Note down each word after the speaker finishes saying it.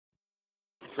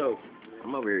So,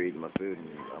 I'm over here eating my food, and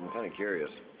I'm kind of curious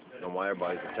on why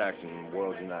everybody's attacking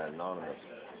World United Anonymous.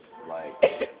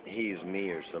 Like, he's me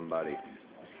or somebody.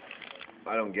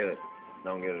 I don't get it. I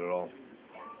don't get it at all.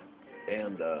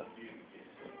 And,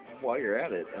 while you're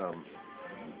at it,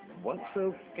 what's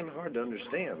so fucking hard to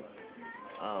understand?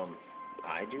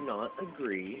 I do not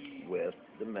agree with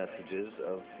the messages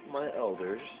of my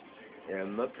elders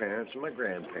and my parents and my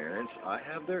grandparents. I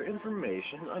have their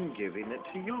information. I'm giving it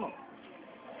to y'all.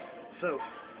 So,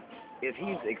 if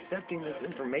he's accepting this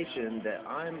information that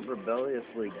I'm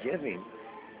rebelliously giving,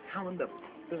 how in the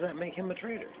does that make him a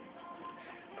traitor?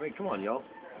 I mean, come on, y'all.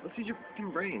 Let's use your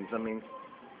fucking brains. I mean,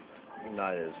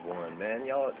 United is one, man.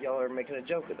 Y'all are making a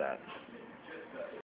joke of that.